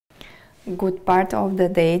Good part of the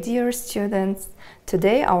day, dear students.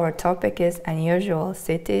 Today our topic is unusual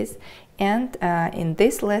cities, and in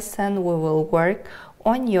this lesson we will work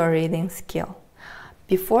on your reading skill.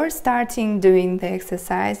 Before starting doing the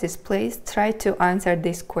exercises, please try to answer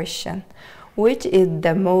this question. Which is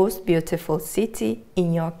the most beautiful city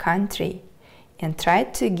in your country? And try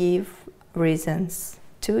to give reasons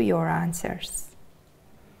to your answers.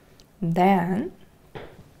 Then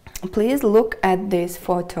please look at these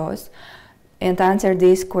photos and answer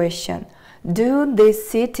this question. Do these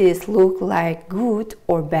cities look like good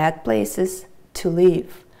or bad places to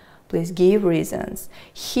live? Please give reasons.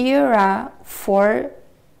 Here are 4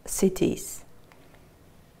 cities.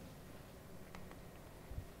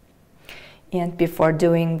 And before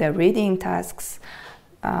doing the reading tasks,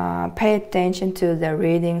 pay attention to the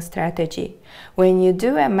reading strategy. When you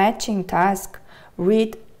do a matching task,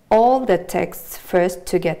 read all the texts first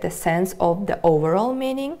to get a sense of the overall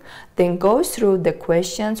meaning, then go through the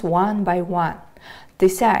questions one by one.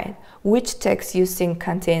 Decide which text you think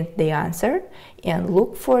contains the answer and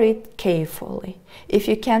look for it carefully. If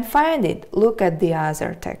you can't find it, look at the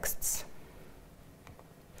other texts.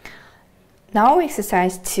 Now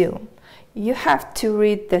exercise 2. You have to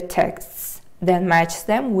read the texts, then match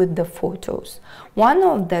them with the photos. One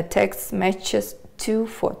of the texts matches 2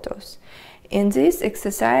 photos. In this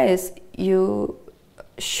exercise, you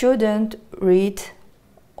shouldn't read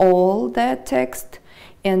all the text,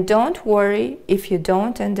 and don't worry if you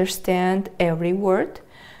don't understand every word.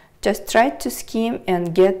 Just try to skim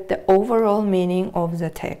and get the overall meaning of the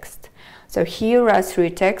text. So here are 3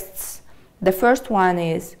 texts. The first one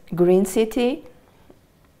is green city,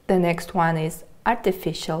 the next one is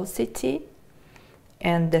artificial city,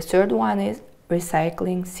 and the third one is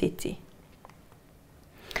recycling city.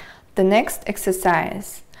 The next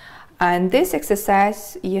exercise. In this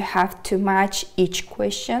exercise, you have to match each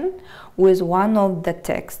question with one of the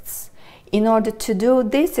texts. In order to do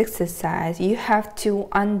this exercise, you have to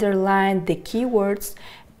underline the keywords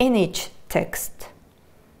in each text.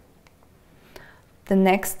 The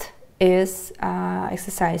next is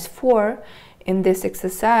exercise 4. In this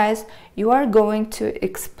exercise, you are going to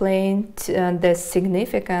explain the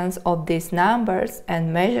significance of these numbers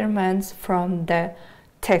and measurements from the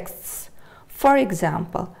texts. For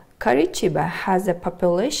example, Curitiba has a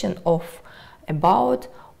population of about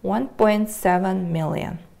 1.7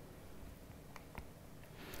 million.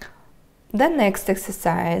 The next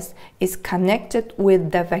exercise is connected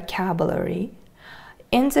with the vocabulary.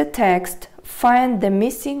 In the text, find the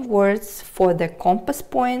missing words for the compass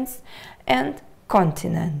points and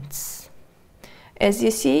continents. As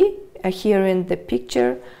you see here in the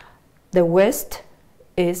picture, the west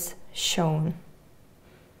is shown.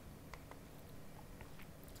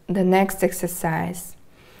 The next exercise.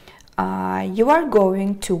 You are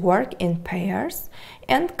going to work in pairs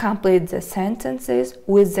and complete the sentences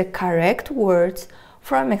with the correct words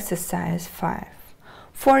from exercise 5.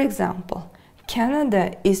 For example,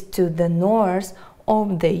 Canada is to the north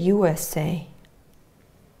of the USA.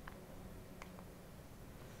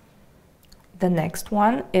 The next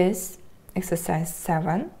one is exercise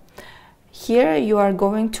 7. Here you are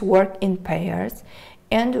going to work in pairs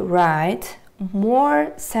and write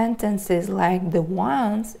more sentences like the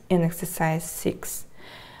ones in exercise 6.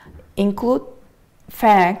 Include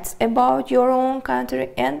facts about your own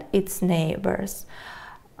country and its neighbors.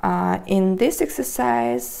 In this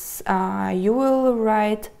exercise, you will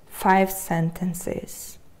write 5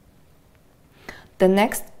 sentences. The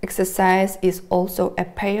next exercise is also a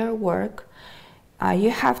pair work.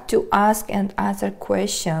 You have to ask and answer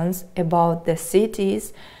questions about the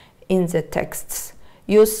cities in the texts.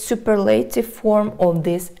 Use superlative form of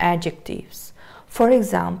these adjectives. For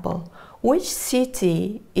example, which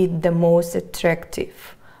city is the most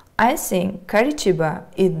attractive? I think Curitiba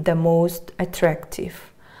is the most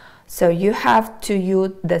attractive. So you have to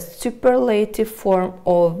use the superlative form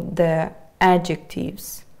of the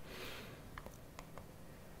adjectives.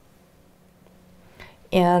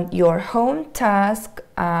 And your home task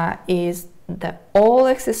is all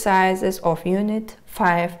exercises of Unit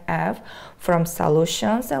 5F from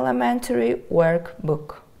Solutions Elementary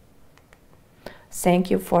Workbook.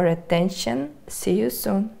 Thank you for attention. See you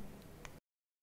soon.